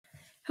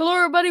Hello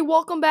everybody,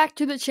 welcome back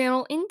to the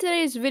channel. In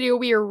today's video,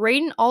 we are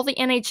rating all the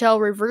NHL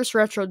reverse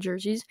retro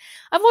jerseys.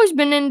 I've always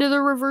been into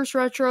the reverse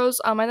retros.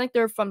 I think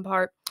they're a fun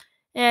part.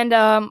 And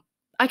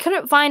I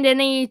couldn't find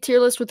any tier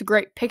list with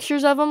great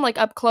pictures of them, like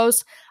up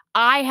close.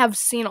 I have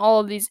seen all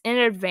of these in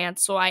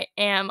advance, so I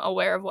am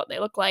aware of what they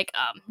look like.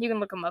 You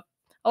can look them up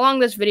along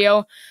this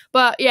video.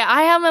 But yeah,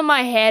 I have them in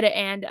my head,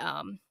 and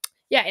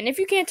yeah, and if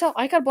you can't tell,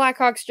 I got a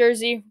Blackhawks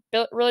jersey.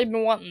 Really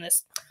been wanting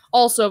this.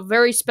 Also,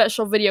 very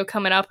special video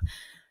coming up.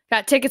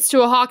 Got tickets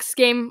to a Hawks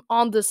game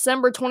on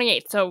December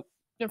 28th, so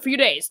in a few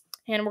days.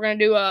 And we're going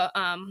to do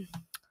a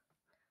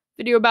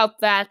video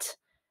about that.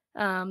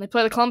 They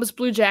play the Columbus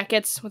Blue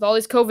Jackets. With all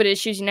these COVID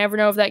issues, you never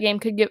know if that game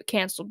could get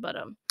canceled, but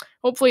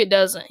hopefully it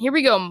doesn't. Here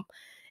we go.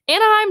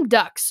 Anaheim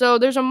Ducks. So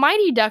there's a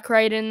Mighty Duck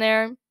right in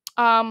there.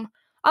 I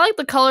like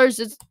the colors.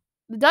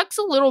 The Duck's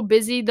a little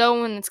busy,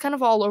 though, and it's kind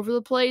of all over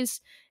the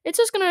place. It's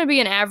just going to be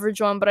an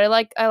average one, but I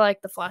like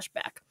the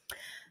flashback.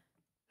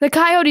 The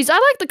Coyotes, I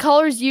like the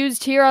colors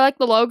used here. I like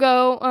the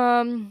logo.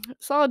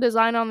 Solid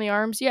design on the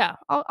arms. Yeah,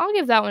 I'll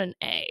give that one an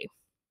A.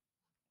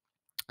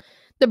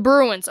 The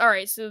Bruins. All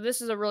right, so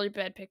this is a really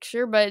bad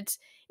picture, but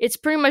it's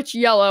pretty much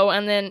yellow,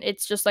 and then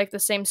it's just like the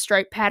same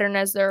stripe pattern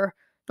as their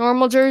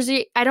normal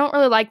jersey. I don't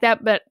really like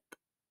that, but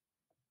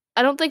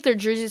I don't think their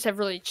jerseys have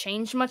really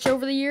changed much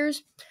over the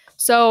years.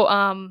 So,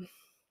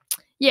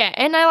 yeah,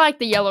 and I like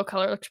the yellow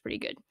color. It looks pretty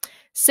good.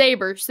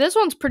 Sabres. This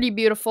one's pretty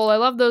beautiful. I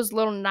love those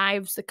little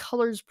knives. The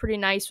color's pretty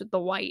nice with the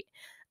white.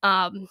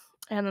 And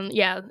then,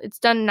 yeah, it's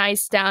done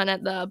nice down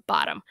at the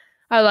bottom.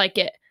 I like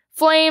it.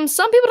 Flames.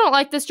 Some people don't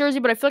like this jersey,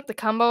 but I feel like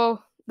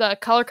the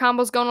color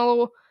combo's going a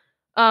little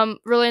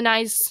really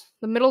nice.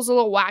 The middle's a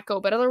little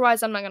wacko, but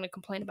otherwise I'm not going to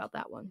complain about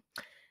that one.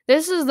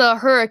 This is the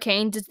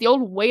Hurricanes. It's the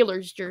old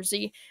Whalers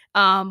jersey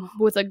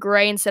with a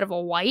gray instead of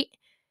a white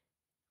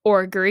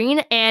or a green.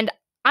 And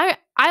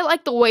I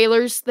like the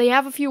Whalers. They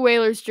have a few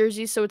Whalers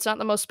jerseys, so it's not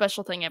the most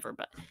special thing ever,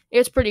 but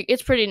it's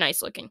pretty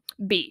nice looking.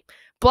 B.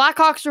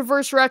 Blackhawks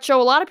reverse retro.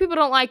 A lot of people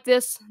don't like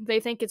this. They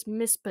think it's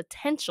missed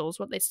potential is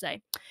what they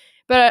say.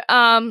 But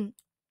I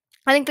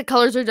think the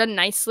colors are done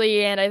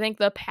nicely, and I think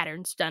the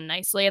pattern's done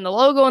nicely, and the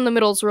logo in the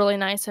middle is really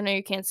nice. I know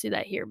you can't see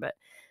that here, but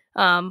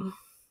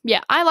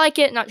yeah, I like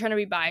it. Not trying to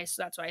be biased,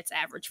 so that's why it's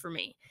average for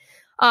me.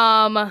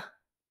 The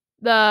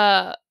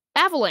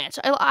Avalanche.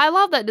 I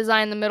love that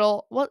design in the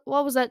middle. What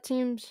was that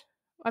team's?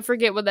 I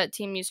forget what that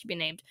team used to be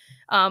named.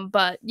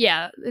 But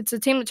yeah, it's a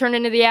team that turned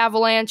into the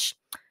Avalanche.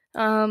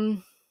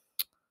 I'm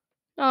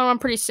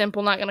pretty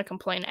simple. Not gonna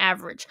complain.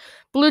 Average.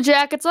 Blue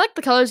Jackets. I like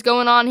the colors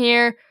going on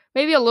here.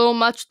 Maybe a little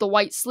much. The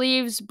white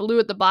sleeves, blue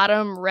at the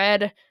bottom,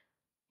 red.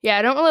 Yeah,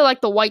 I don't really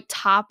like the white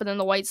top and then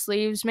the white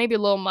sleeves. Maybe a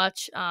little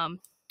much. I'll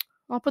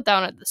put that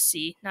one at the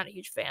C. Not a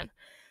huge fan.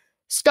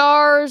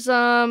 Stars,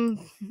 I'm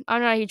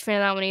not a huge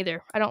fan of that one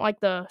either. I don't like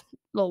the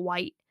little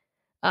white,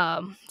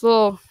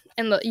 little,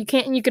 and you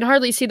can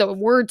hardly see the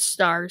word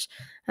stars,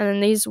 and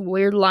then these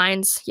weird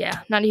lines. Yeah,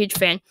 not a huge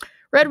fan.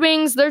 Red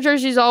Wings, their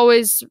jerseys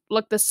always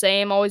look the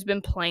same, always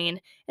been plain,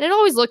 and it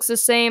always looks the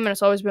same, and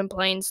it's always been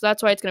plain, so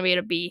that's why it's gonna be at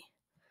a B.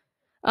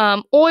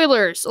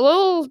 Oilers, a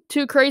little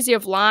too crazy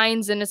of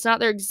lines, and it's not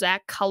their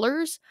exact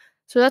colors,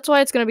 so that's why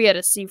it's gonna be at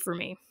a C for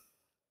me.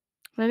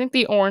 I think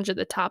the orange at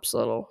the top's a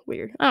little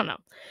weird. I don't know.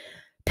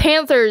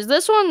 Panthers.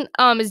 This one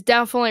is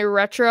definitely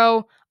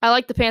retro. I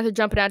like the Panther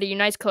jumping out of you.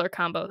 Nice color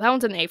combo. That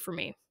one's an A for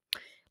me.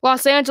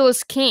 Los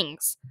Angeles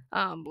Kings.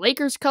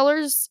 Lakers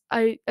colors.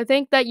 I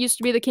think that used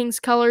to be the Kings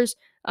colors.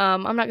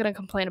 I'm not going to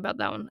complain about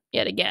that one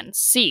yet again.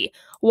 C.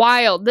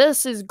 Wild.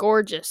 This is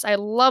gorgeous. I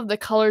love the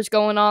colors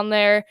going on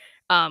there.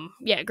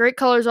 Yeah, great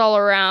colors all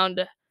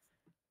around.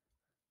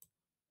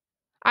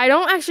 I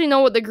don't actually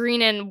know what the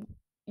green and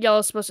yellow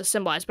is supposed to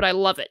symbolize, but I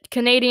love it.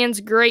 Canadians,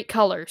 great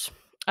colors.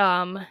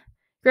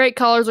 Great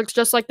colors, looks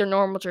just like their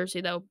normal jersey,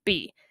 though.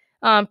 B.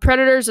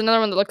 Predators, another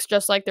one that looks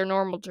just like their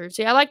normal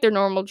jersey. I like their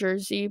normal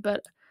jersey,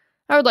 but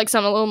I would like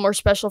something a little more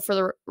special for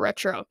the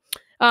retro.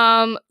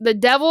 The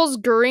Devils,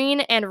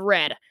 green and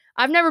red.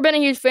 I've never been a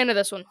huge fan of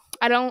this one.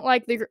 I don't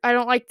like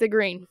the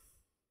green.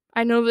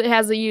 I know that it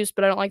has the use,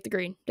 but I don't like the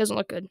green. Doesn't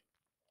look good.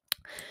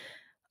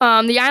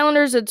 The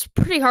Islanders, it's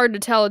pretty hard to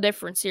tell a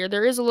difference here.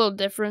 There is a little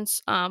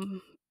difference.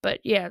 But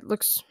yeah, it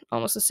looks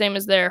almost the same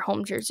as their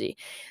home jersey.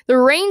 The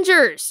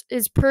Rangers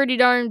is pretty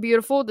darn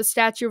beautiful. The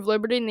Statue of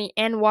Liberty and the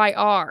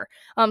NYR.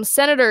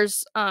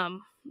 Senators,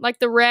 like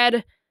the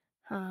red.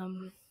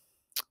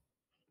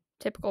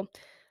 Typical.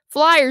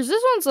 Flyers,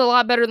 this one's a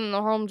lot better than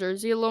the home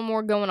jersey. A little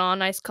more going on.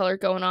 Nice color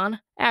going on.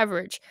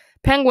 Average.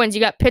 Penguins,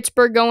 you got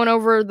Pittsburgh going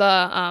over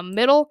the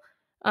middle.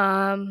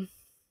 I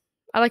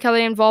like how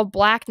they involve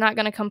black. Not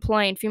going to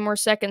complain. A few more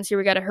seconds here.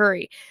 We got to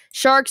hurry.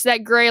 Sharks,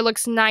 that gray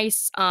looks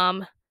nice.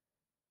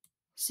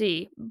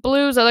 C.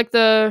 Blues, I like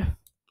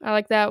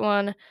that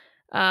one.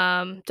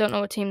 Don't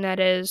know what team that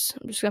is.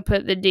 I'm just gonna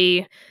put the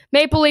D.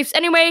 Maple Leafs.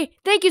 Anyway,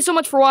 thank you so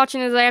much for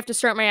watching as I have to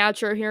start my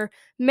outro here.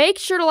 Make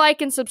sure to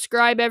like and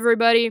subscribe,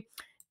 everybody.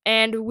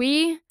 And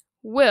we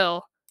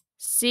will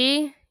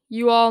see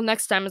you all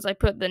next time as I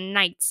put the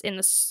Knights in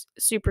the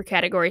super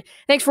category.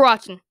 Thanks for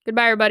watching.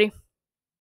 Goodbye, everybody.